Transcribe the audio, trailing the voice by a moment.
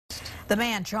The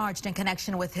man charged in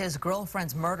connection with his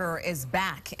girlfriend's murder is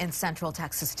back in Central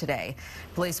Texas today.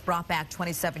 Police brought back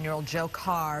 27-year-old Joe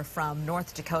Carr from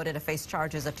North Dakota to face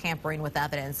charges of tampering with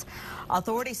evidence.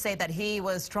 Authorities say that he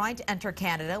was trying to enter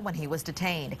Canada when he was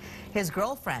detained. His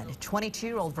girlfriend,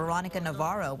 22-year-old Veronica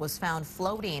Navarro, was found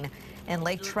floating in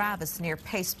Lake Travis near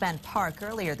Pace Bend Park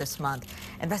earlier this month.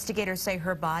 Investigators say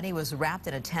her body was wrapped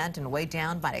in a tent and weighed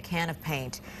down by a can of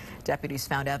paint. Deputies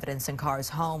found evidence in Carr's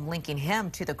home linking him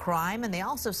to the crime, and they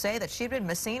also say that she'd been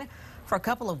missing for a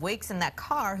couple of weeks, and that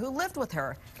Carr, who lived with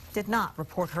her, did not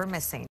report her missing.